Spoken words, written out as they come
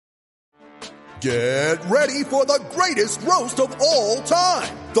Get ready for the greatest roast of all time.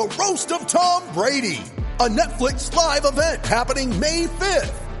 The Roast of Tom Brady. A Netflix live event happening May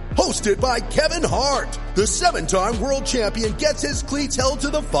 5th. Hosted by Kevin Hart. The 7-time world champion gets his cleats held to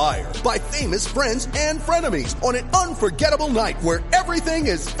the fire by famous friends and frenemies on an unforgettable night where everything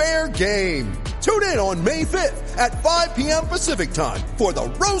is fair game. Tune in on May 5th at 5 p.m. Pacific time for the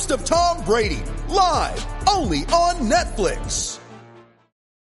Roast of Tom Brady. Live only on Netflix.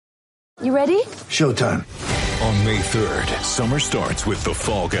 You ready? Showtime. On May 3rd, summer starts with The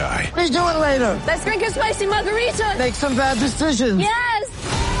Fall Guy. Let's do it later. Let's drink a spicy margarita. Make some bad decisions. Yes.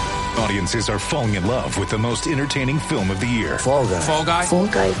 Audiences are falling in love with the most entertaining film of the year. Fall Guy. Fall Guy? Fall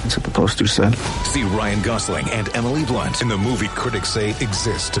Guy. That's what the poster said. See Ryan Gosling and Emily Blunt in the movie critics say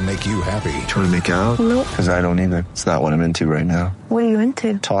exists to make you happy. Trying to make it out? Nope. Because I don't either. It's not what I'm into right now. What are you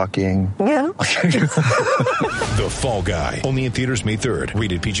into? Talking. Yeah. The Fall Guy. Only in theaters May 3rd.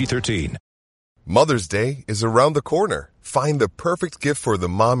 Rated PG-13. Mother's Day is around the corner. Find the perfect gift for the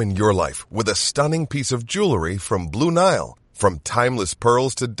mom in your life with a stunning piece of jewelry from Blue Nile. From timeless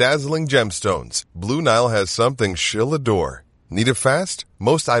pearls to dazzling gemstones, Blue Nile has something she'll adore. Need it fast?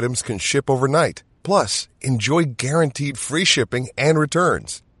 Most items can ship overnight. Plus, enjoy guaranteed free shipping and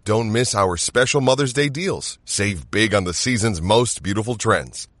returns. Don't miss our special Mother's Day deals. Save big on the season's most beautiful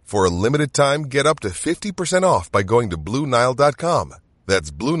trends. For a limited time, get up to 50% off by going to BlueNile.com.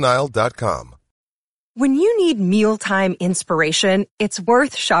 That's BlueNile.com. When you need mealtime inspiration, it's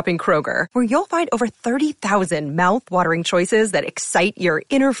worth shopping Kroger, where you'll find over 30,000 mouth-watering choices that excite your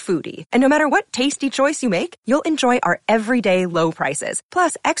inner foodie. And no matter what tasty choice you make, you'll enjoy our everyday low prices,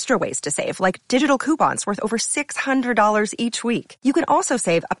 plus extra ways to save, like digital coupons worth over $600 each week. You can also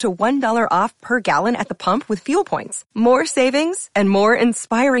save up to $1 off per gallon at the pump with fuel points. More savings and more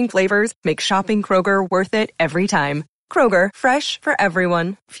inspiring flavors make shopping Kroger worth it every time. Kroger, fresh for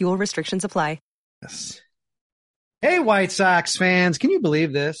everyone. Fuel restrictions apply. Hey, White Sox fans, can you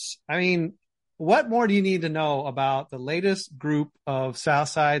believe this? I mean, what more do you need to know about the latest group of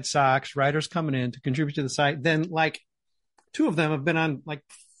Southside Sox writers coming in to contribute to the site than like two of them have been on like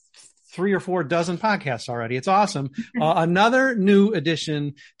 3 or 4 dozen podcasts already. It's awesome. Another new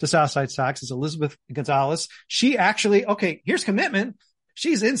addition to Southside Sox is Elizabeth Gonzalez. She actually, okay, here's commitment.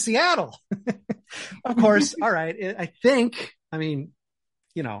 She's in Seattle. Of course. All right.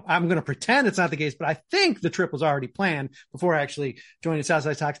 You know, I'm going to pretend it's not the case, but I think the trip was already planned before I actually joined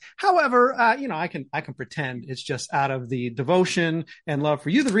Southside Sox. However, you know, I can pretend it's just out of the devotion and love for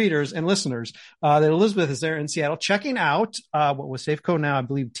you, the readers and listeners, that Elizabeth is there in Seattle checking out, what was Safeco now, I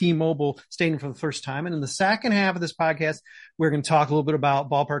believe T-Mobile Stadium for the first time. And in the second half of this podcast, we're going to talk a little bit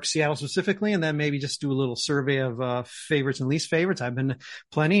about Ballpark Seattle specifically, and then maybe just do a little survey of, favorites and least favorites. I've been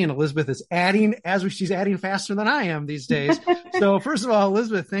plenty, and Elizabeth is adding she's adding faster than I am these days. So first of all,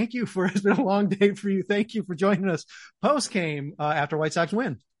 Elizabeth, thank you it's been a long day for you. Thank you for joining us post-game after White Sox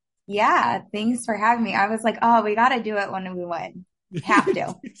win. Yeah, thanks for having me. I was like, oh, we got to do it when we win. Have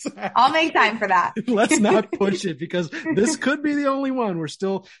to. Exactly. I'll make time for that. Let's not push it because this could be the only one. We're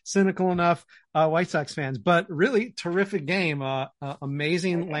still cynical enough, White Sox fans, but really terrific game.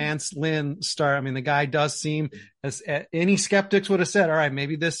 Amazing Lance Lynn start. I mean, the guy does seem, as any skeptics would have said, all right,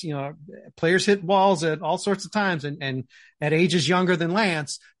 maybe this, you know, players hit walls at all sorts of times and at ages younger than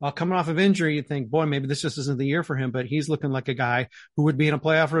Lance, coming off of injury, you think, boy, maybe this just isn't the year for him, but he's looking like a guy who would be in a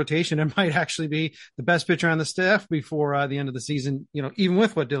playoff rotation and might actually be the best pitcher on the staff before the end of the season, you know, even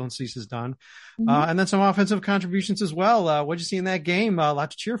with what Dylan Cease has done. Mm-hmm. And then some offensive contributions as well. What'd you see in that game? A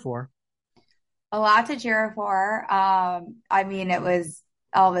lot to cheer for. A lot to cheer for. I mean, it was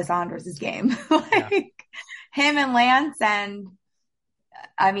Elvis Andrus' game. Him and Lance, and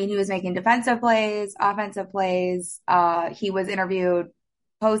I mean, he was making defensive plays, offensive plays. He was interviewed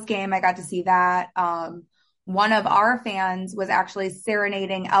post-game. I got to see that. One of our fans was actually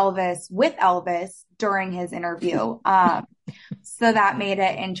serenading Elvis with Elvis during his interview. So that made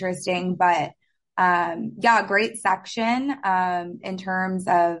it interesting, but yeah, great section in terms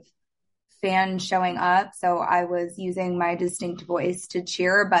of fans showing up. So I was using my distinct voice to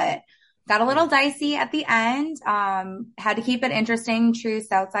cheer, but got a little dicey at the end. Had to keep it interesting, true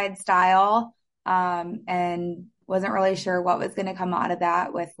Southside style. And wasn't really sure what was going to come out of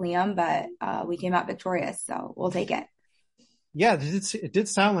that with Liam, but we came out victorious. So we'll take it. Yeah, it did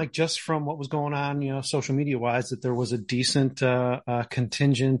sound like, just from what was going on, you know, social media wise, that there was a decent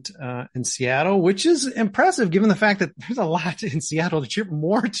contingent in Seattle, which is impressive given the fact that there's a lot in Seattle to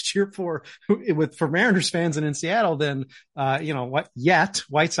cheer for for Mariners fans and in Seattle than you know,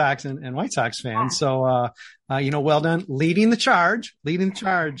 White Sox and White Sox fans. So you know, well done leading the charge,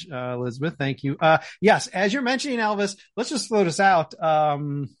 Elizabeth. Thank you. Yes, as you're mentioning Elvis, let's just throw this out.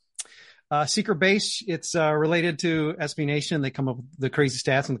 Secret Base, it's related to SB Nation. They come up with the crazy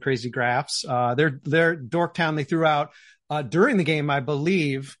stats and the crazy graphs. Their Dorktown, they threw out during the game, I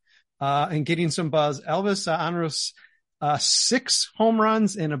believe, and getting some buzz. Elvis Andrus, 6 home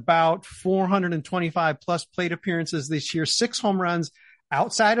runs in about 425 plus plate appearances this year, 6 home runs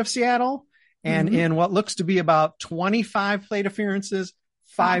outside of Seattle, and in what looks to be about 25 plate appearances,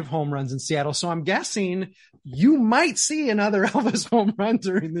 5 home runs in Seattle. So I'm guessing you might see another Elvis home run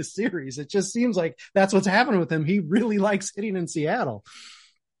during this series. It just seems like that's what's happening with him. He really likes hitting in Seattle.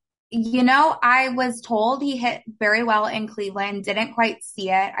 You know, I was told he hit very well in Cleveland, didn't quite see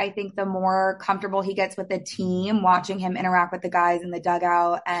it. I think the more comfortable he gets with the team, watching him interact with the guys in the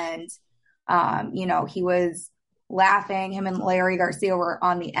dugout, and, you know, he was laughing. Him and Larry Garcia were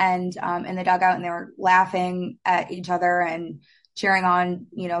on the end in the dugout, and they were laughing at each other and cheering on,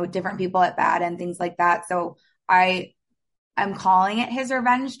 you know, different people at bat and things like that. So I'm calling it his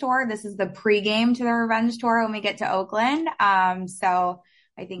revenge tour. This is the pregame to the revenge tour when we get to Oakland. So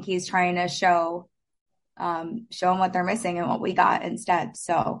I think he's trying to show them what they're missing and what we got instead.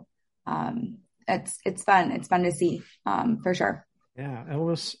 So it's fun. It's fun to see for sure. Yeah,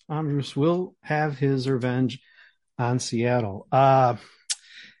 Elvis Andrus will have his revenge on Seattle. Yeah,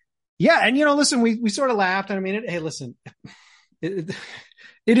 and you know, listen, we sort of laughed. I mean, hey, listen. It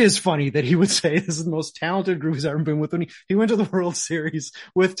is funny that he would say this is the most talented group he's ever been with when he went to the World Series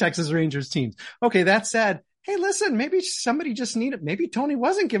with Texas Rangers teams. Okay, that said, hey, listen, maybe somebody just needed, maybe Tony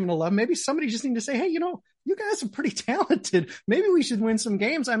wasn't given a love. Maybe somebody just needed to say, hey, you know, you guys are pretty talented. Maybe we should win some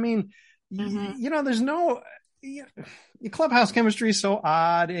games. I mean, you know, there's no, your clubhouse chemistry is so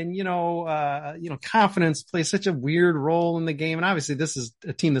odd, and you know, confidence plays such a weird role in the game. And obviously this is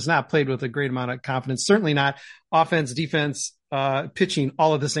a team that's not played with a great amount of confidence, certainly not offense, defense, pitching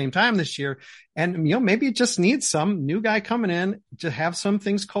all at the same time this year. And, you know, maybe it just needs some new guy coming in to have some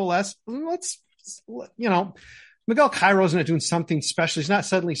things coalesce. You know, Miguel Cairo's not doing something special. He's not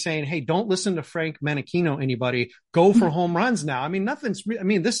suddenly saying, hey, don't listen to Frank Menechino, anybody. Go for home runs now. I mean,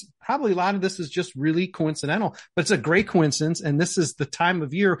 this probably a lot of this is just really coincidental, but it's a great coincidence. And this is the time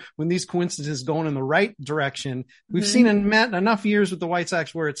of year when these coincidences going in the right direction. We've seen enough years with the White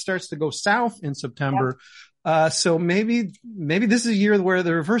Sox where it starts to go south in September. So maybe this is a year where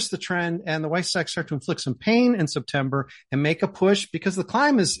they reverse the trend and the White Sox start to inflict some pain in September and make a push, because the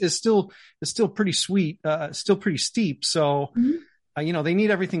climb is still pretty sweet, still pretty steep. So, you know, they need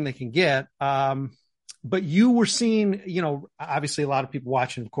everything they can get. But you were seeing, you know, obviously a lot of people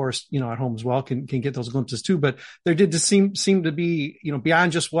watching, of course, you know, at home as well can get those glimpses too, but there did just seem to be, you know,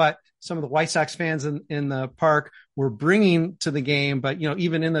 beyond just what some of the White Sox fans in the park were bringing to the game, but, you know,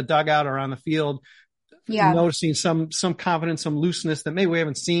 even in the dugout or on the field, noticing some confidence, some looseness that maybe we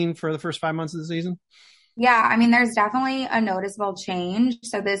haven't seen for the first 5 months of the season. Yeah, I mean, there's definitely a noticeable change.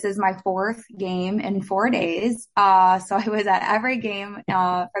 So this is my 4th game in 4 days. So I was at every game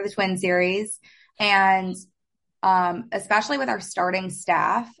for the Twin Series, and especially with our starting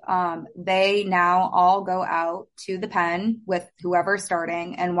staff, they now all go out to the pen with whoever's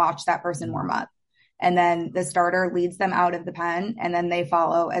starting and watch that person warm up. And then the starter leads them out of the pen, and then they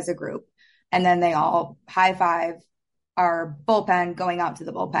follow as a group. And then they all high five our bullpen going out to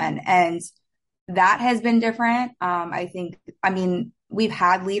the bullpen. And that has been different. I mean, we've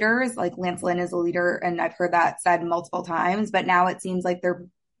had leaders, like Lance Lynn is a leader, and I've heard that said multiple times, but now it seems like they're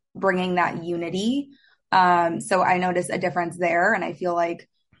bringing that unity. So I notice a difference there. And I feel like,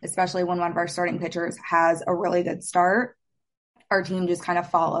 especially when one of our starting pitchers has a really good start, our team just kind of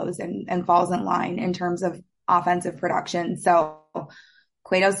follows and falls in line in terms of offensive production. So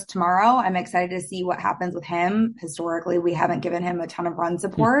Cueto's tomorrow. I'm excited to see what happens with him. Historically, we haven't given him a ton of run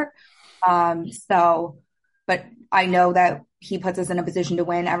support. But I know that he puts us in a position to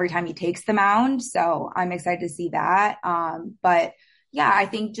win every time he takes the mound. So I'm excited to see that. But yeah, I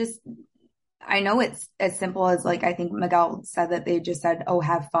think I know it's as simple as, like, I think Miguel said that they just said, oh,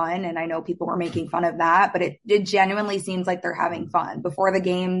 have fun. And I know people were making fun of that, but it genuinely seems like they're having fun. Before the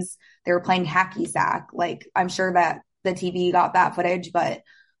games, they were playing hacky sack. Like, I'm sure that the TV got that footage, but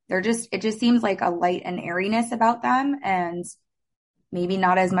it just seems like a light and airiness about them, and maybe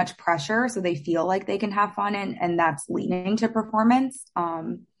not as much pressure. So they feel like they can have fun, and that's leading to performance.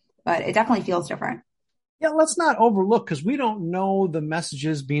 But it definitely feels different. Yeah, let's not overlook, because we don't know the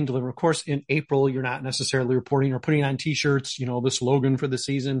messages being delivered. Of course, in April, you're not necessarily reporting or putting on T-shirts, you know, the slogan for the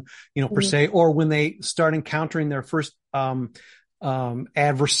season, you know, per se, or when they start encountering their first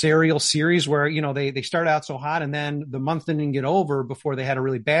adversarial series where, you know, they start out so hot and then the month didn't get over before they had a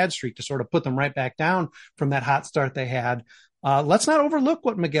really bad streak to sort of put them right back down from that hot start they had. Let's not overlook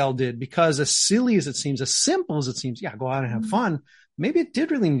what Miguel did, because as silly as it seems, as simple as it seems, yeah, go out and have fun. maybe it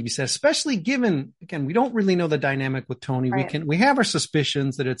did really need to be said, especially given, again, we don't really know the dynamic with Tony. Right. We have our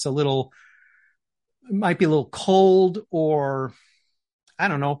suspicions that it might be a little cold or, I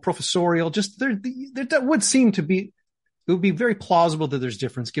don't know, professorial. Just there would seem to be, it would be very plausible that there's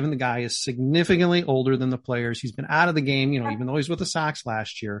difference given the guy is significantly older than the players. He's been out of the game, even though he's with the Sox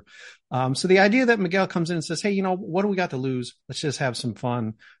last year. So the idea that Miguel comes in and says, hey, what do we got to lose? Let's just have some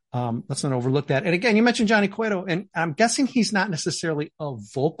fun. Let's not overlook that. And again, you mentioned Johnny Cueto, and I'm guessing he's not necessarily a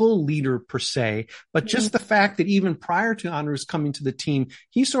vocal leader per se, but just the fact that even prior to Andres coming to the team,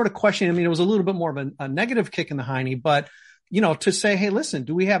 he sort of questioned, it was a little bit more of a negative kick in the hiney, but to say, hey, listen,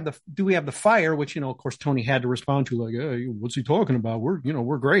 do we have the fire? Which, of course, Tony had to respond to like, hey, what's he talking about? We're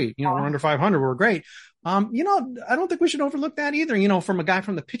great. We're under 500. We're great. I don't think we should overlook that either. From a guy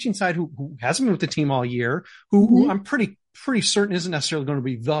from the pitching side who hasn't been with the team all year, who I'm pretty certain isn't necessarily going to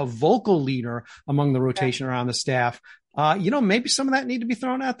be the vocal leader among the rotation around the staff. Maybe some of that need to be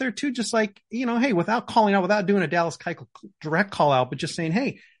thrown out there too. Just like, hey, without calling out, without doing a Dallas Keuchel direct call out, but just saying,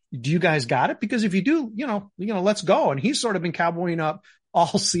 hey, do you guys got it? Because if you do, let's go. And he's sort of been cowboying up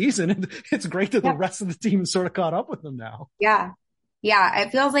all season. It's great that the rest of the team is sort of caught up with him now. Yeah. Yeah.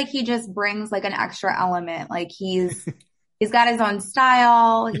 It feels like he just brings like an extra element. Like he's got his own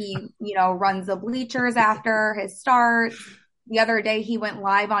style. He, runs the bleachers after his start. The other day he went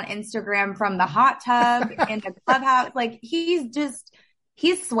live on Instagram from the hot tub in the clubhouse. Like he's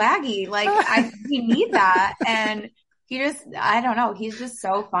swaggy. Like we need that. And I don't know. He's just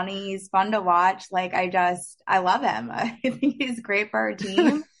so funny. He's fun to watch. Like I love him. I think he's great for our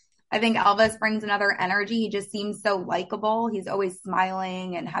team. I think Elvis brings another energy. He just seems so likable. He's always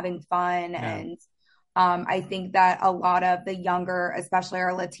smiling and having fun. Yeah. And I think that a lot of the younger, especially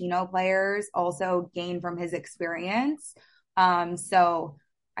our Latino players, also gain from his experience. So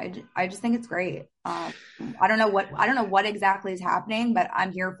I just think it's great. I don't know what exactly is happening, but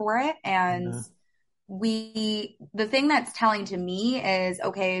I'm here for it. And the thing that's telling to me is,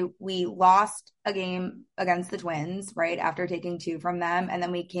 okay, we lost a game against the Twins, right? After taking 2 from them. And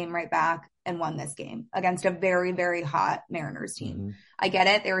then we came right back and won this game against a very, very hot Mariners team. Mm-hmm. I get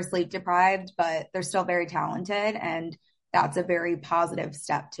it. They were sleep deprived, but they're still very talented. And that's a very positive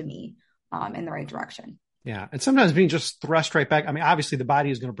step to me, in the right direction. Yeah. And sometimes being just thrust right back. Obviously the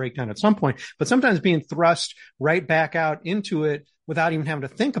body is going to break down at some point, but sometimes being thrust right back out into it without even having to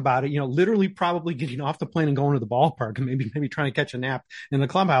think about it, literally probably getting off the plane and going to the ballpark and maybe trying to catch a nap in the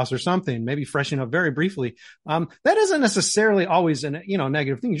clubhouse or something, maybe freshening up very briefly. That isn't necessarily always a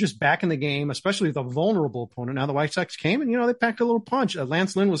negative thing. You're just back in the game, especially with a vulnerable opponent. Now the White Sox came and, they packed a little punch.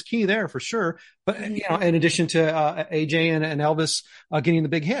 Lance Lynn was key there for sure. But, in addition to AJ and Elvis getting the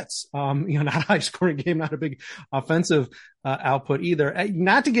big hits, not a high scoring game, not a big offensive output either.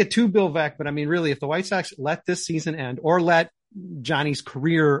 Not to get too Bill Veeck, but really, if the White Sox let this season end or let Johnny's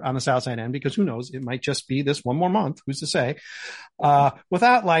career on the South Side end, because who knows, it might just be this one more month, who's to say,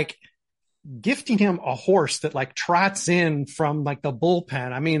 without gifting him a horse that trots in from the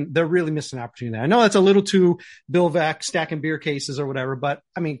bullpen. They're really missing an opportunity there. I know that's a little too Bill Veeck stacking beer cases or whatever, but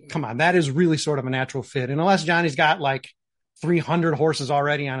come on, that is really sort of a natural fit. And unless Johnny's got 300 horses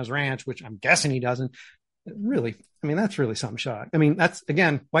already on his ranch, which I'm guessing he doesn't, really, that's really something shocking. That's,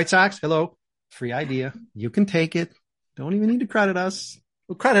 again, White Sox, hello, free idea. You can take it. Don't even need to credit us.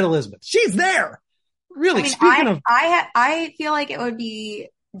 We'll credit Elizabeth. She's there. Really, I feel like it would be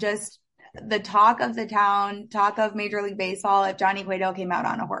just the talk of the town, talk of Major League Baseball if Johnny Cueto came out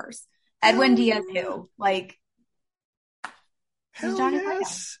on a horse. Edwin Diaz too.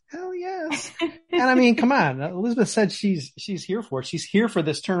 Hell yes. And come on. Elizabeth said she's here for it. She's here for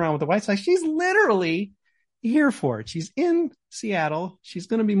this turnaround with the White Sox. She's literally here for it. She's in Seattle. She's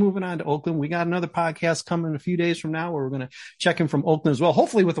going to be moving on to Oakland. We got another podcast coming a few days from now where we're going to check in from Oakland as well.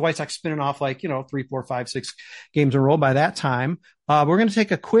 Hopefully with the White Sox spinning off 3, 4, 5, 6 games in a row by that time. We're going to take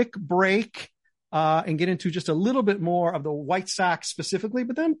a quick break and get into just a little bit more of the White Sox specifically,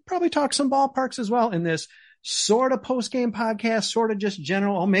 but then probably talk some ballparks as well in this sort of post-game podcast, sort of just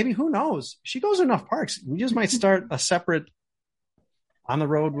general. Oh, maybe, who knows? She goes to enough parks. We just might start a separate on the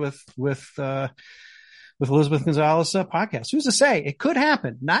road with Elizabeth Gonzalez podcast. Who's to say? It could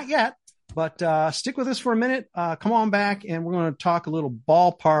happen. Not yet, but stick with us for a minute. Come on back, and we're going to talk a little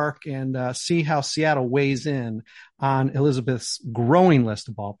ballpark and see how Seattle weighs in on Elizabeth's growing list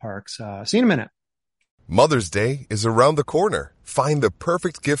of ballparks. See you in a minute. Mother's Day is around the corner. Find the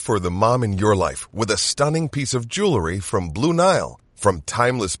perfect gift for the mom in your life with a stunning piece of jewelry from Blue Nile. From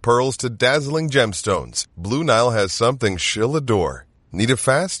timeless pearls to dazzling gemstones, Blue Nile has something she'll adore. Need it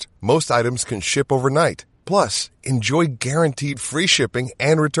fast? Most items can ship overnight. Plus, enjoy guaranteed free shipping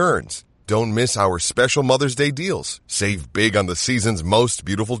and returns. Don't miss our special Mother's Day deals. Save big on the season's most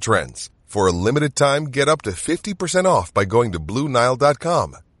beautiful trends. For a limited time, get up to 50% off by going to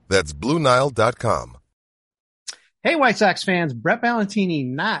BlueNile.com. That's BlueNile.com. Hey, White Sox fans, Brett Ballantini,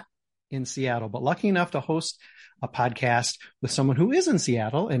 not in Seattle, but lucky enough to host a podcast with someone who is in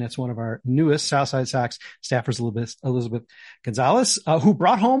Seattle, and it's one of our newest Southside Sox staffers, Elizabeth Gonzalez, who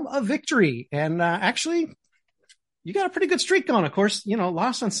brought home a victory. And actually, you got a pretty good streak going. Of course,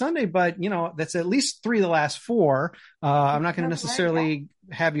 lost on Sunday, but, that's at least 3 of the last 4. I'm not going to necessarily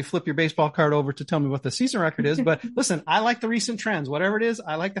have you flip your baseball card over to tell me what the season record is, but listen, I like the recent trends. Whatever it is,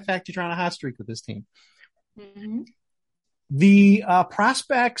 I like the fact you're on a hot streak with this team. Mm-hmm. The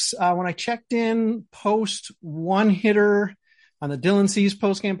prospects, when I checked in post one hitter on the Dylan Cease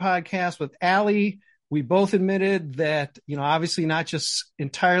postgame podcast with Allie, we both admitted that, obviously not just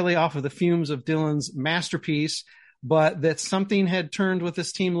entirely off of the fumes of Dylan's masterpiece, but that something had turned with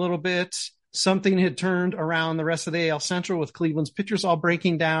this team a little bit. Something had turned around the rest of the AL Central with Cleveland's pitchers all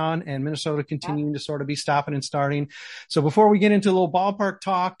breaking down and Minnesota continuing to sort of be stopping and starting. So before we get into a little ballpark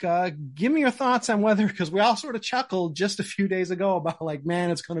talk, give me your thoughts on whether, because we all sort of chuckled just a few days ago about like, man,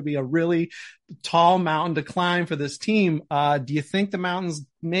 it's going to be a really tall mountain to climb for this team. Do you think the mountains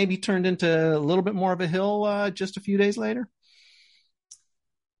maybe turned into a little bit more of a hill just a few days later?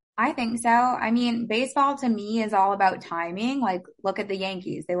 I think so. I mean, baseball to me is all about timing. Like, look at the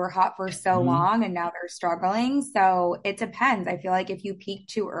Yankees. They were hot for so long and now they're struggling. So it depends. I feel like if you peak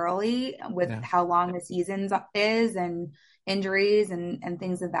too early with how long the season is and injuries and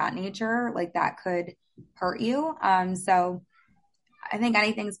things of that nature, like that could hurt you. So I think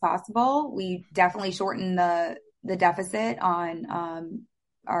anything's possible. We definitely shortened the deficit on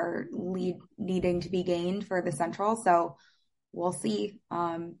our lead needing to be gained for the Central. So we'll see.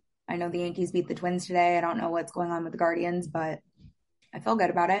 I know the Yankees beat the Twins today. I don't know what's going on with the Guardians, but I feel good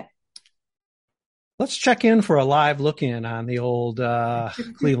about it. Let's check in for a live look in on the old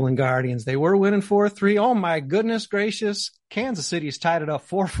Cleveland Guardians. They were winning 4-3. Oh my goodness gracious. Kansas City's tied it up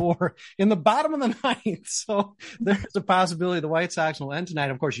 4-4 in the bottom of the ninth. So there's a possibility the White Sox will end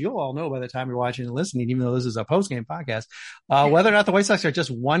tonight. Of course, you'll all know by the time you're watching and listening, even though this is a post-game podcast, whether or not the White Sox are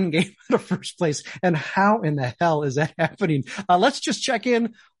just one game out of first place. And how in the hell is that happening? Let's just check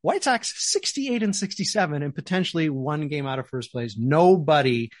in. White Sox 68-67 and potentially one game out of first place.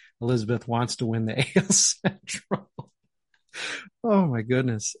 Nobody, Elizabeth, wants to win the AL Central. Oh my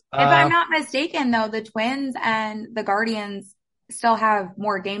goodness. If I'm not mistaken though, the Twins and the Guardians still have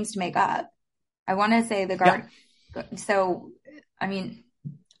more games to make up. I want to say the Guardians. Yeah. So, I mean,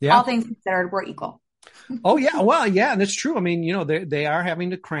 all things considered, we're equal. Oh yeah. Well, yeah, and it's true. I mean, they are having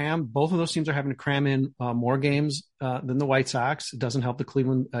to cram. Both of those teams are having to cram in more games than the White Sox. It doesn't help that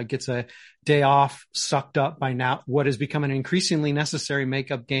Cleveland gets a day off, sucked up by now what has become an increasingly necessary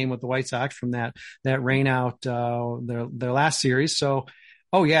makeup game with the White Sox from that rain out their last series. So,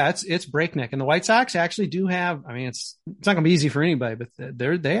 oh yeah, it's breakneck. And the White Sox actually do have. I mean, it's not going to be easy for anybody, but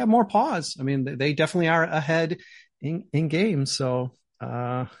they have more pause. I mean, they definitely are ahead in games. So,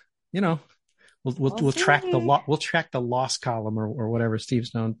 We'll track the loss column or whatever Steve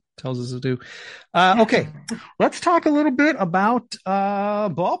Stone tells us to do. Okay, let's talk a little bit about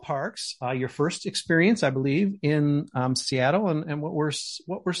ballparks. Your first experience, I believe, in Seattle, and what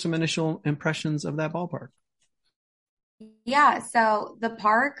were some initial impressions of that ballpark? Yeah, so the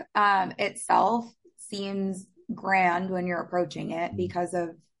park itself seems grand when you're approaching it because of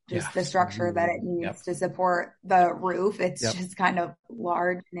just the structure that it needs to support the roof. It's just kind of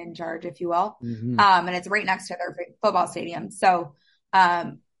large and in charge, if you will. Mm-hmm. And it's right next to their football stadium. So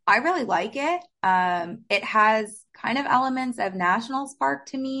I really like it. It has kind of elements of Nationals Park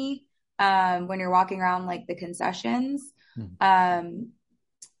to me when you're walking around like the concessions. Mm-hmm.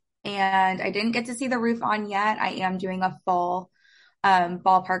 And I didn't get to see the roof on yet. I am doing a full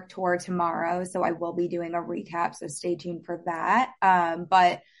ballpark tour tomorrow, so I will be doing a recap, so stay tuned for that.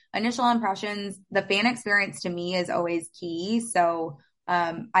 But initial impressions, the fan experience to me is always key. So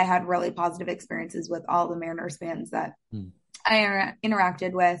I had really positive experiences with all the Mariners fans that I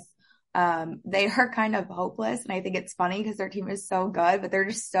interacted with. They are kind of hopeless, and I think it's funny because their team is so good, but they're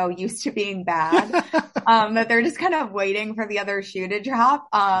just so used to being bad that they're just kind of waiting for the other shoe to drop.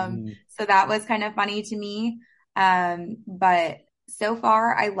 So that was kind of funny to me. But so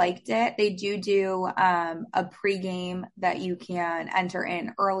far, I liked it. They do a pregame that you can enter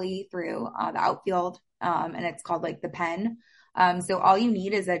in early through the outfield, and it's called like the Pen. So all you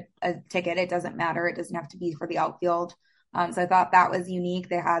need is a ticket. It doesn't matter. It doesn't have to be for the outfield. So I thought that was unique.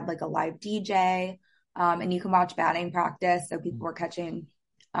 They had like a live DJ, and you can watch batting practice. So people were catching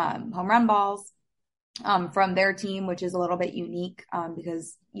home run balls. from their team, which is a little bit unique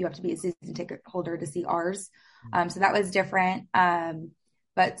because you have to be a season ticket holder to see ours. So that was different.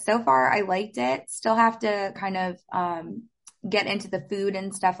 But so far I liked it. Still have to kind of get into the food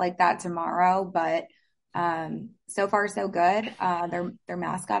and stuff like that tomorrow, but so far so good. Their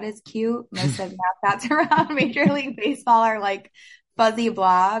mascot is cute. Most of the mascots around Major League Baseball are like fuzzy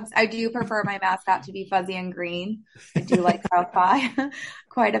blobs. I do prefer my mascot to be fuzzy and green. I do like South by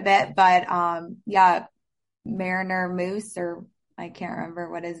quite a bit, but yeah, Mariner Moose, or I can't remember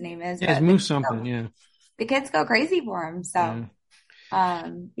what his name is. Yeah, it's Moose something. Yeah, the kids go crazy for him. So,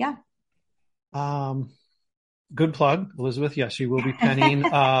 yeah. Good plug, Elizabeth. Yes, she will be penning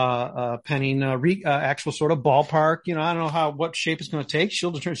actual sort of ballpark. You know, I don't know what shape it's going to take.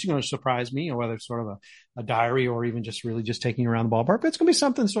 She's going to surprise me, or whether it's sort of a diary or even just really just taking around the ballpark. But it's going to be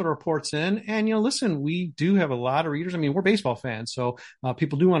something sort of reports in. And, you know, listen, we do have a lot of readers. I mean, we're baseball fans. So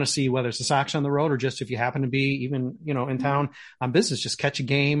people do want to see whether it's the Sox on the road or just if you happen to be even, you know, in town on business, just catch a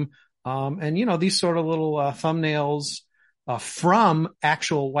game. And, you know, these sort of little thumbnails from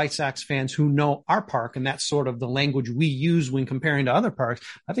actual White Sox fans who know our park, and that's sort of the language we use when comparing to other parks,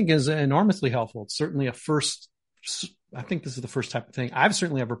 I think is enormously helpful. It's certainly a first. I think this is the first type of thing I've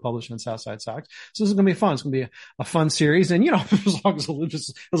certainly ever published on Southside Sox. So this is going to be fun. It's going to be a fun series. And, you know, as long as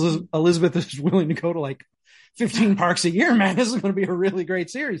Elizabeth is willing to go to like 15 parks a year, man, this is going to be a really great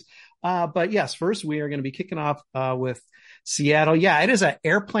series. But yes, first we are going to be kicking off with Seattle. Yeah, it is an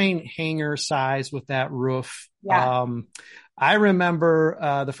airplane hangar size with that roof. Yeah. I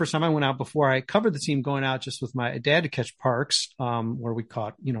remember the first time I went out, before I covered the team, going out just with my dad to catch parks, where we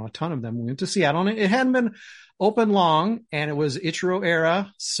caught, you know, a ton of them. We went to Seattle, and it hadn't been open long, and it was Ichiro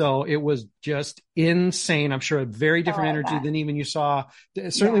era. So it was just insane. I'm sure a very different energy than even you saw.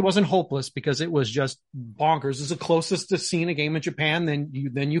 It certainly wasn't hopeless, because it was just bonkers. It's the closest to seeing a game in Japan than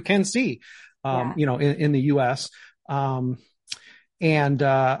you can see, you know, in the US.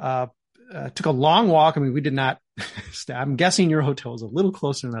 Took a long walk. I mean, we did not, I'm guessing your hotel is a little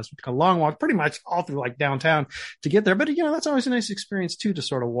closer than us. We took a long walk pretty much all through like downtown to get there. But, you know, that's always a nice experience too, to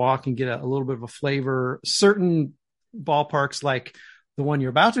sort of walk and get a little bit of a flavor. Certain ballparks, like the one you're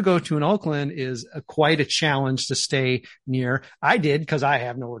about to go to in Oakland, is quite a challenge to stay near. I did, because I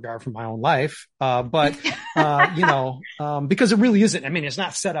have no regard for my own life. But you know, because it really isn't, I mean, it's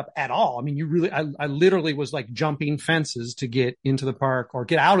not set up at all. I mean, I literally was like jumping fences to get into the park or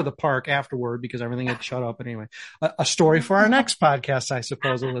get out of the park afterward, because everything had shut up. But anyway, a story for our next podcast, I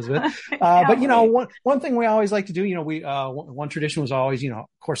suppose, Elizabeth. But you know, one thing we always like to do, you know, one tradition was always, you know,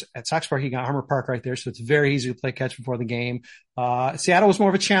 of course, at Sox Park, you got Hummer Park right there. So it's very easy to play catch before the game. Seattle was more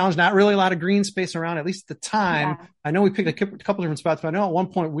of a challenge, not really a lot of green space around, at least at the time. Yeah. I know we picked a couple different spots, but I know at one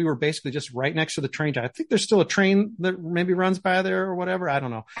point we were basically just right next to the train. I think there's still a train that maybe runs by there or whatever. I don't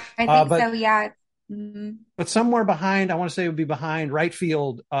know. I think so. Yeah. Mm-hmm. But somewhere behind, I want to say it would be behind right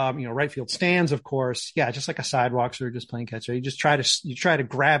field, you know, right field stands, of course. Yeah. Just like a sidewalk. So you're just playing catch. So you just try to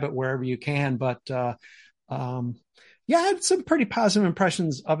grab it wherever you can. But, yeah, I had some pretty positive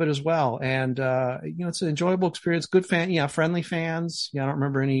impressions of it as well. And, you know, it's an enjoyable experience. Good friendly fans. Yeah, I don't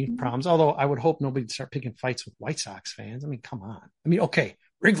remember any problems. Although I would hope nobody would start picking fights with White Sox fans. I mean, come on. I mean, okay,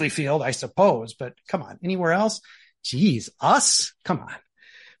 Wrigley Field, I suppose, but come on, anywhere else? Geez, us? Come on.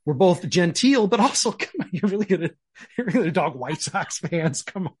 We're both genteel, but also, come on, you're really gonna dog White Sox fans.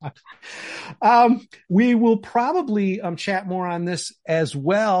 Come on. We will probably chat more on this as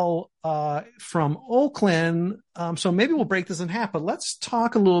well from Oakland. So maybe we'll break this in half, but let's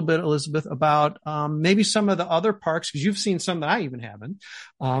talk a little bit, Elizabeth, about maybe some of the other parks, because you've seen some that I even haven't,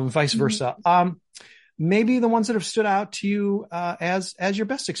 vice versa. Maybe the ones that have stood out to you as your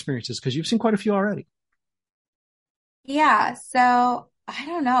best experiences, because you've seen quite a few already. Yeah, so I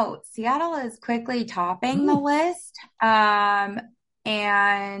don't know. Seattle is quickly topping the list. And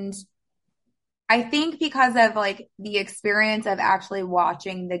I think because of like the experience of actually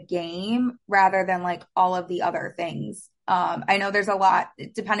watching the game rather than like all of the other things. I know there's a lot,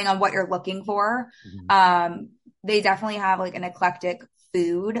 depending on what you're looking for. They definitely have like an eclectic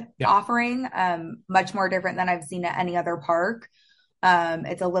food offering, much more different than I've seen at any other park.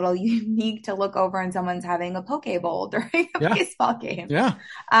 It's a little unique to look over and someone's having a poke bowl during a baseball game. Yeah.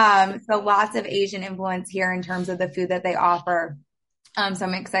 So lots of Asian influence here in terms of the food that they offer. So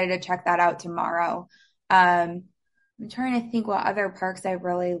I'm excited to check that out tomorrow. I'm trying to think what other parks I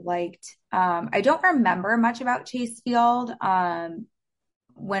really liked. I don't remember much about Chase Field.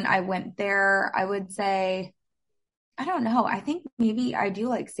 When I went there, I would say, I don't know. I think maybe I do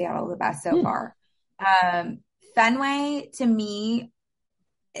like Seattle the best so far. Fenway to me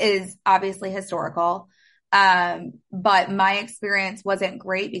is obviously historical. But my experience wasn't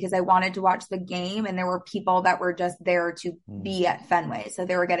great because I wanted to watch the game and there were people that were just there to be at Fenway. So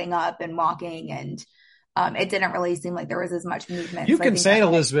they were getting up and walking and it didn't really seem like there was as much movement. You so can say,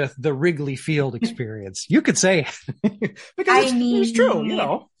 Elizabeth, the Wrigley Field experience. You could say it. Because it's true, you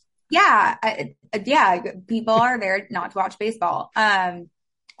know. Yeah. People are there not to watch baseball.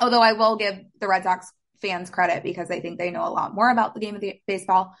 Although I will give the Red Sox fans credit because I think they know a lot more about the game of the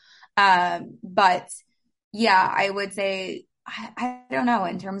baseball. But yeah, I would say, I don't know,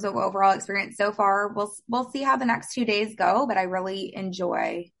 in terms of overall experience so far, we'll see how the next 2 days go, but I really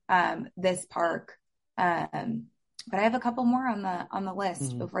enjoy, this park. But I have a couple more on the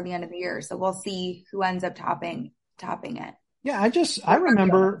list before the end of the year. So we'll see who ends up topping it. Yeah. I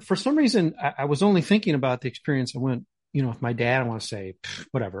remember for some reason, I was only thinking about the experience. I went, with my dad, I want to say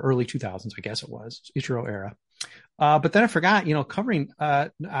whatever, early 2000s, I guess it was Ichiro era. But then I forgot, covering,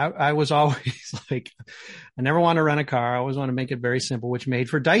 I was always like, I never want to rent a car. I always want to make it very simple, which made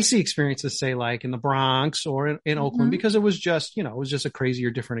for dicey experiences, say like in the Bronx or in Oakland, because it was just, a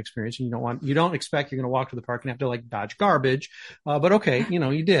crazier, different experience. And you don't expect you're going to walk to the park and have to like dodge garbage. But okay,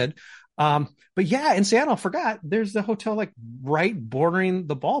 you did. But yeah, in Seattle, I forgot there's the hotel like right bordering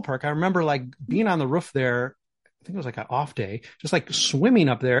the ballpark. I remember like being on the roof there. I think it was like an off day, just like swimming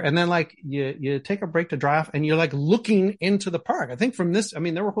up there. And then like you take a break to dry off and you're like looking into the park. I think from this,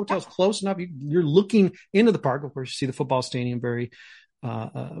 there were hotels close enough. You're looking into the park. Of course, you see the football stadium very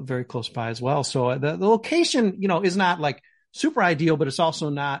close by as well. So the location, is not like super ideal, but it's also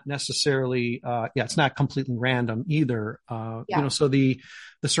not necessarily, it's not completely random either. So the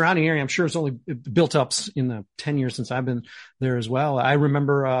surrounding area, I'm sure, is only built up in the 10 years since I've been there as well. I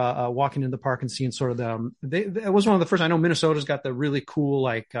remember walking in the park and seeing sort of it was one of the first. I know Minnesota's got the really cool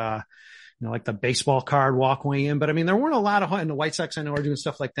like the baseball card walkway in, but there weren't a lot of, and the White Sox I know are doing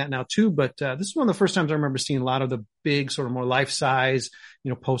stuff like that now too. But this is one of the first times I remember seeing a lot of the big sort of more life size,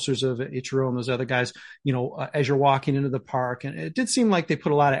 posters of Ichiro and those other guys, as you're walking into the park. And it did seem like they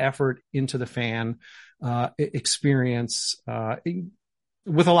put a lot of effort into the fan experience.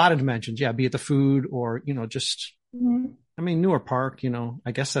 With a lot of dimensions, be it the food or, just, Newark Park,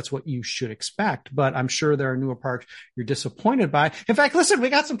 I guess that's what you should expect, but I'm sure there are newer parks you're disappointed by. In fact, listen, we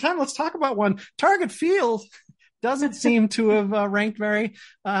got some time. Let's talk about one. Target Field doesn't seem to have ranked very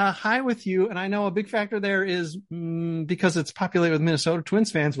high with you. And I know a big factor there is because it's populated with Minnesota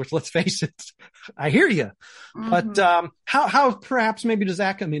Twins fans, which let's face it, I hear you. But how perhaps maybe does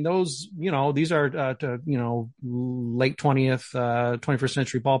that, those, these are, late 20th, 21st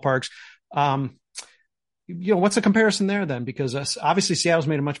century ballparks. What's the comparison there then? Because obviously Seattle's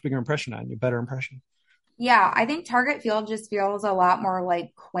made a much bigger impression on you, better impression. Yeah, I think Target Field just feels a lot more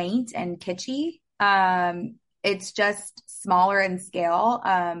like quaint and kitschy. It's just smaller in scale.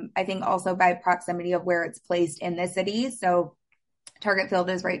 I think also by proximity of where it's placed in the city. So Target Field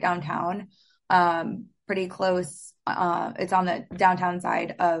is right downtown, pretty close. It's on the downtown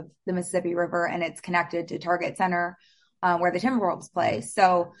side of the Mississippi River and it's connected to Target Center, where the Timberwolves play.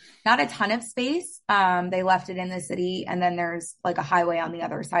 So not a ton of space. They left it in the city and then there's like a highway on the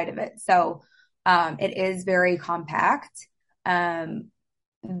other side of it. So, it is very compact.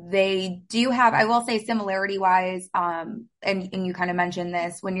 They do have, I will say similarity wise, and you kind of mentioned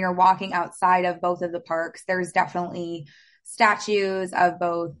this, when you're walking outside of both of the parks, there's definitely statues of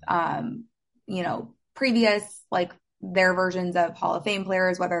both, previous, like their versions of Hall of Fame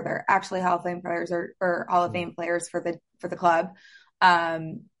players, whether they're actually Hall of Fame players or Hall of Fame players for the club.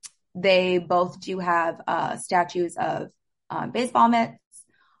 They both do have, statues of, baseball mitts.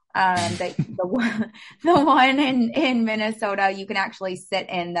 The one in Minnesota, you can actually sit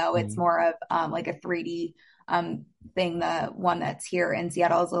in though. It's more of, like a 3D, thing. The one that's here in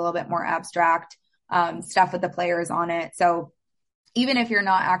Seattle is a little bit more abstract, stuff with the players on it. So even if you're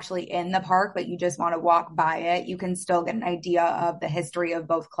not actually in the park, but you just want to walk by it, you can still get an idea of the history of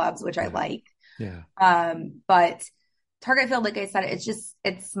both clubs, which I like. Yeah. But Target Field, like I said,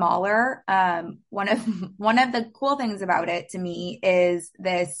 it's smaller. One of the cool things about it to me is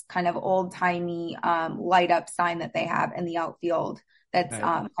this kind of old timey, light up sign that they have in the outfield. That's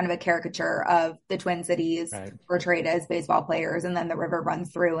kind of a caricature of the Twin Cities portrayed as baseball players. And then the river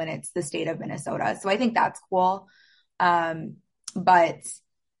runs through and it's the state of Minnesota. So I think that's cool. But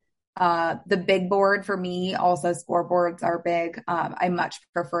the big board for me, also scoreboards are big. I much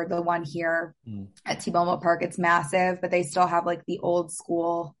prefer the one here at T-Mobile Park. It's massive, but they still have like the old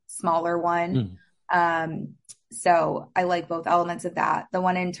school, smaller one. So I like both elements of that. The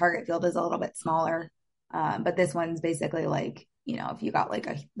one in Target Field is a little bit smaller. But this one's basically like, if you got like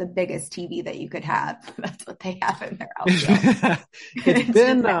the biggest TV that you could have, that's what they have in their outfield.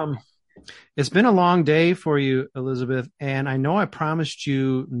 It's been a long day for you, Elizabeth, and I know I promised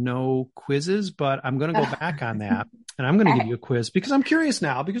you no quizzes, but I'm going to go back on that, and I'm going to give you a quiz because I'm curious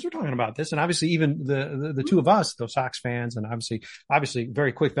now because we're talking about this, and obviously even the two of us, those Sox fans, and obviously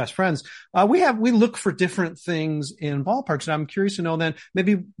very quick best friends, we look for different things in ballparks, and I'm curious to know then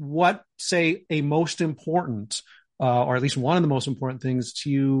maybe what, say, a most important, or at least one of the most important things to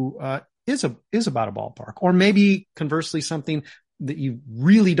you is about a ballpark, or maybe conversely something that you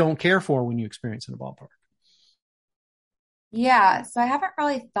really don't care for when you experience in a ballpark. Yeah, so I haven't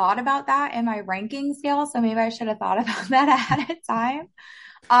really thought about that in my ranking scale, so maybe I should have thought about that ahead of time.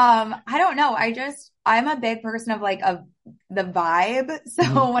 I don't know. I'm a big person of the vibe.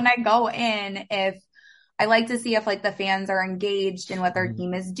 So when I go in, if I like to see if the fans are engaged in what their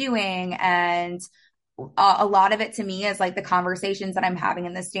team is doing, and a lot of it to me is the conversations that I'm having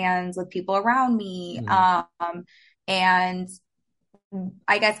in the stands with people around me. And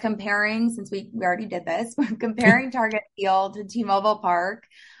I guess comparing, since we already did this, comparing Target Field to T-Mobile Park,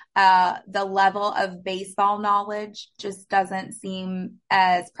 the level of baseball knowledge just doesn't seem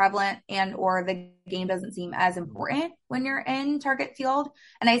as prevalent, and or the game doesn't seem as important when you're in Target Field.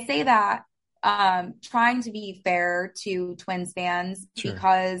 And I say that trying to be fair to Twins fans,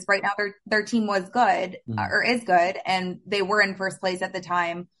 because right now their team was good or is good, and they were in first place at the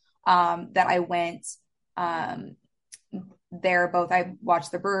time that I went there. Both I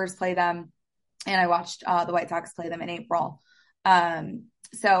watched the Brewers play them, and I watched the White Sox play them in April.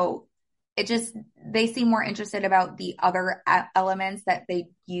 So they seem more interested about the other elements that they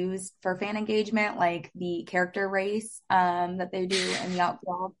use for fan engagement, like the character race that they do in the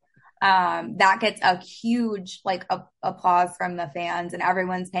outfield. That gets a huge applause from the fans, and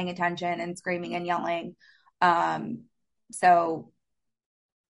everyone's paying attention and screaming and yelling. So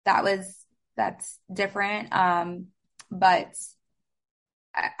that's different. But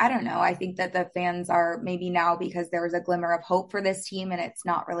I don't know. I think that the fans are maybe now, because there was a glimmer of hope for this team and it's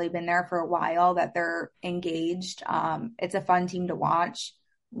not really been there for a while, that they're engaged. It's a fun team to watch.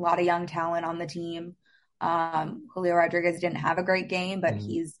 A lot of young talent on the team. Julio Rodriguez didn't have a great game, but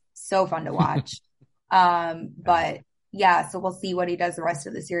he's so fun to watch. But yeah, so we'll see what he does the rest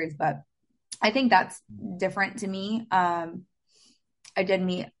of the series. But I think that's different to me. I did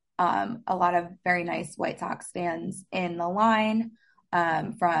meet a lot of very nice White Sox fans in the line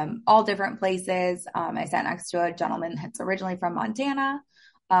from all different places. I sat next to a gentleman that's originally from Montana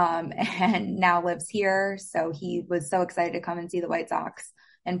and now lives here. So he was so excited to come and see the White Sox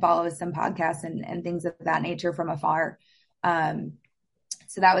and follow some podcasts and things of that nature from afar.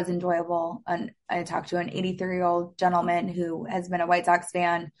 So that was enjoyable. And I talked to an 83-year-old gentleman who has been a White Sox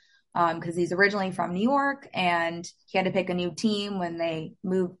fan because he's originally from New York, and he had to pick a new team when they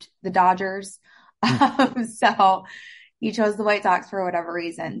moved the Dodgers. So he chose the White Sox for whatever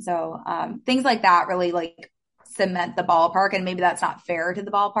reason. So things like that really cement the ballpark, and maybe that's not fair to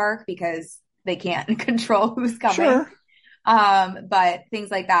the ballpark because they can't control who's coming. Sure. But things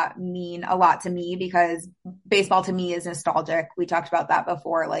like that mean a lot to me because baseball to me is nostalgic. We talked about that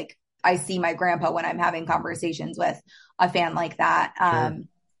before. I see my grandpa when I'm having conversations with a fan like that. Sure.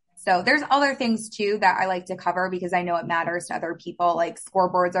 So there's other things too that I like to cover because I know it matters to other people.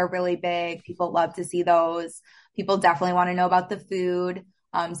 Scoreboards are really big. People love to see those. People definitely want to know about the food.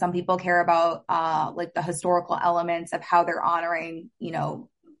 Some people care about the historical elements of how they're honoring,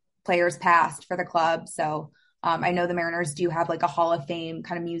 players past for the club. So I know the Mariners do have a Hall of Fame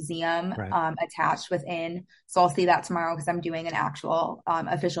kind of museum attached within. So I'll see that tomorrow because I'm doing an actual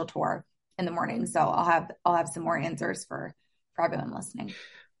official tour in the morning. So I'll have some more answers for everyone listening.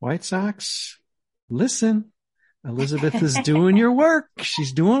 White Sox, listen, Elizabeth is doing your work.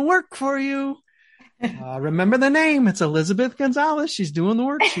 She's doing work for you. Remember the name. It's Elizabeth Gonzalez. She's doing the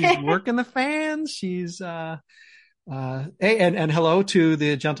work. She's working the fans. She's, hey, and hello to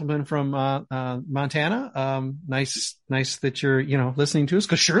the gentleman from, Montana. Nice that you're, listening to us.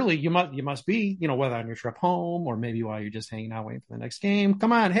 Cause surely you must be, whether on your trip home or maybe while you're just hanging out waiting for the next game.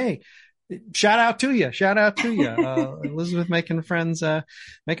 Come on. Hey, shout out to you. Elizabeth making friends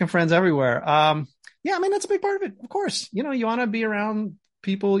everywhere. Yeah, I mean, that's a big part of it. Of course, you want to be around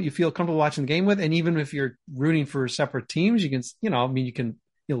people you feel comfortable watching the game with. And even if you're rooting for separate teams, you can, you can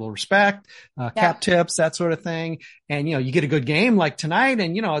get a little respect, cap tips, that sort of thing. And, you get a good game like tonight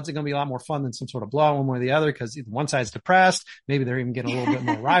and, it's going to be a lot more fun than some sort of blowout one way or the other. Cause one side's depressed. Maybe they're even getting a little bit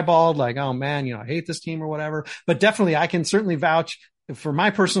more ribald, oh man, I hate this team or whatever, but definitely I can certainly vouch for my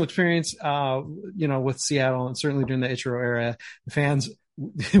personal experience, with Seattle and certainly during the Ichiro era, the fans,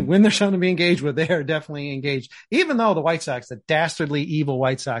 when they're starting to be engaged with, they are definitely engaged. Even though the White Sox, the dastardly evil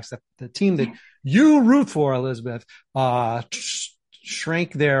White Sox, the team that you root for, Elizabeth,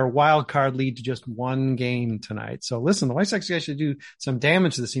 shrank their wild card lead to just one game tonight. So listen, the White Sox guys should do some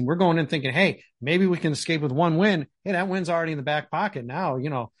damage to this team. We're going in thinking, hey, maybe we can escape with one win. Hey, that win's already in the back pocket now.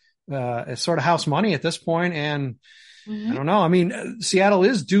 It's sort of house money at this point, and I don't know. I mean, Seattle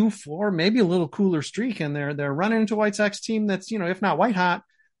is due for maybe a little cooler streak, and they're running into a White Sox team that's, if not white hot,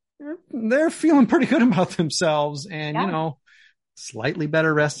 they're feeling pretty good about themselves, and slightly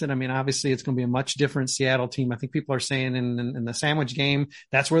better rested. I mean, obviously it's going to be a much different Seattle team. I think people are saying in the sandwich game,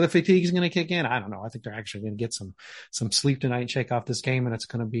 that's where the fatigue is going to kick in. I don't know. I think they're actually going to get some sleep tonight and shake off this game. And it's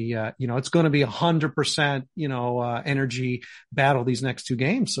going to be, it's going to be 100%, energy battle these next two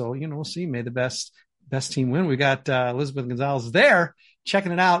games. So, we'll see. May the best team win. We got, Elizabeth Gonzalez there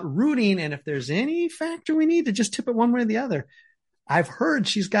checking it out, rooting. And if there's any factor we need to just tip it one way or the other, I've heard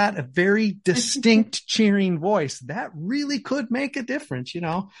she's got a very distinct cheering voice. That really could make a difference.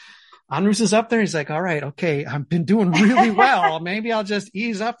 Andrus is up there. He's like, all right, okay, I've been doing really well. Maybe I'll just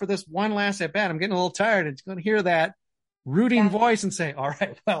ease up for this one last at bat. I'm getting a little tired. It's going to hear that rooting voice and say, all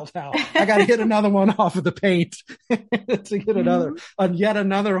right, well, now I got to hit another one off of the paint to get yet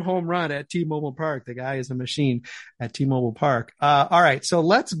another home run at T-Mobile Park. The guy is a machine at T-Mobile Park. All right. So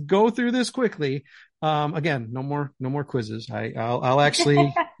let's go through this quickly. Again, no more quizzes. I'll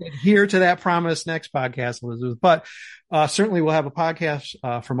actually adhere to that promise next podcast, Elizabeth, but, certainly we'll have a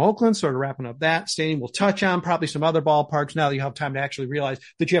podcast, from Oakland, sort of wrapping up that stadium. We'll touch on probably some other ballparks now that you have time to actually realize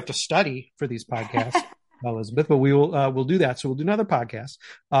that you have to study for these podcasts, Elizabeth, but we'll do that. So we'll do another podcast,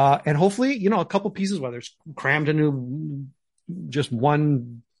 and hopefully, a couple pieces, whether it's crammed into just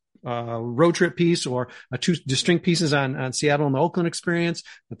one road trip piece or two distinct pieces on Seattle and the Oakland experience,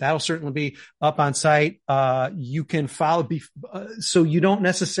 but that'll certainly be up on site. You can follow, so you don't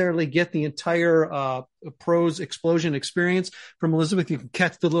necessarily get the entire, pros explosion experience from Elizabeth. You can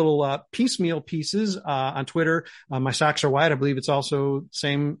catch the little, piecemeal pieces, on Twitter. My Sox Are White. I believe it's also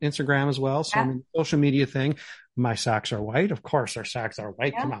same Instagram as well. So social media thing. My Sox Are White. Of course, our Sox are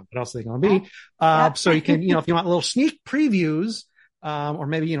white. Come on. What else are they going to be? So you can, if you want little sneak previews, or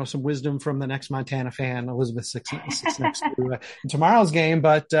maybe, some wisdom from the next Montana fan, Elizabeth sits next to tomorrow's game.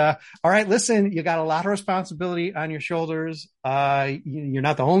 But, all right, listen, you got a lot of responsibility on your shoulders. You're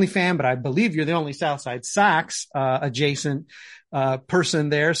not the only fan, but I believe you're the only Southside Sox, adjacent, person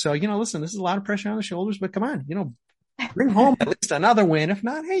there. So, listen, this is a lot of pressure on the shoulders, but come on, bring home at least another win. If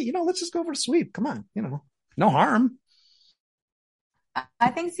not, hey, let's just go for a sweep. Come on, no harm. I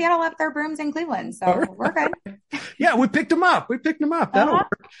think Seattle left their brooms in Cleveland, so we're good. Yeah, we picked them up. That'll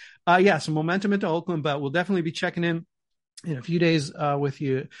work. Some momentum into Oakland, but we'll definitely be checking in a few days with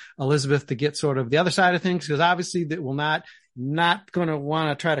you, Elizabeth, to get sort of the other side of things, because obviously that will not going to want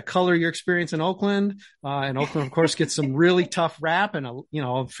to try to color your experience in Oakland. And Oakland, of course, gets some really tough rap, and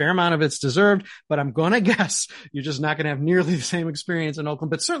a fair amount of it's deserved, but I'm going to guess you're just not going to have nearly the same experience in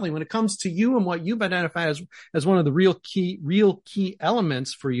Oakland. But certainly when it comes to you and what you've identified as one of the real key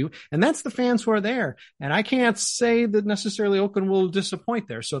elements for you, and that's the fans who are there. And I can't say that necessarily Oakland will disappoint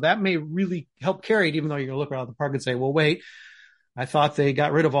there. So that may really help carry it, even though you're going to look around the park and say, well, wait, I thought they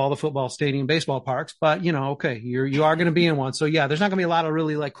got rid of all the football stadium, baseball parks, but okay, you are going to be in one. So yeah, there's not going to be a lot of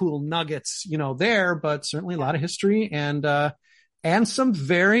really cool nuggets, there, but certainly a lot of history and some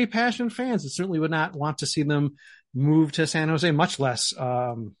very passionate fans that certainly would not want to see them move to San Jose, much less,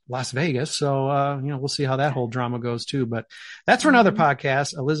 Las Vegas. So, we'll see how that whole drama goes too, but that's for another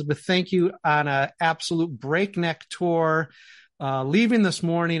podcast. Elizabeth, thank you on an absolute breakneck tour. Leaving this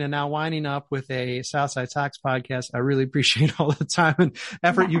morning and now winding up with a Southside Sox podcast. I really appreciate all the time and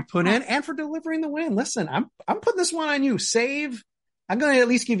effort you put in and for delivering the win. Listen, I'm putting this one on you. Save. I'm going to at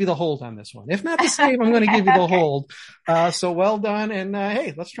least give you the hold on this one. If not the save, I'm going to give you the hold. So well done. And,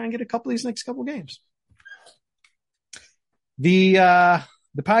 hey, let's try and get a couple of these next couple games. The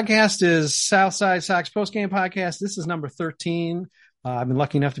podcast is Southside Sox Postgame Podcast. This is number 13. I've been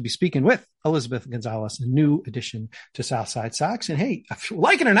lucky enough to be speaking with Elizabeth Gonzalez, a new addition to Southside Sox. And hey,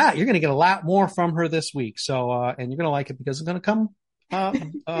 like it or not, you're going to get a lot more from her this week. So, and you're going to like it because it's going to come,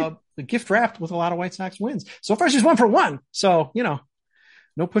 gift wrapped with a lot of White Sox wins. So far, she's 1 for 1. So,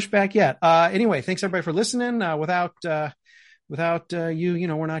 no pushback yet. Anyway, thanks everybody for listening. Without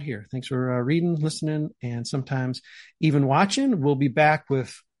you, we're not here. Thanks for reading, listening, and sometimes even watching. We'll be back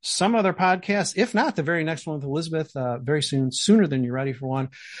with some other podcast, if not the very next one with Elizabeth, very soon, sooner than you're ready for one.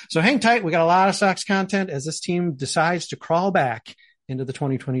 So hang tight. We got a lot of Sox content as this team decides to crawl back into the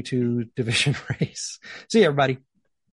 2022 division race. See you, everybody.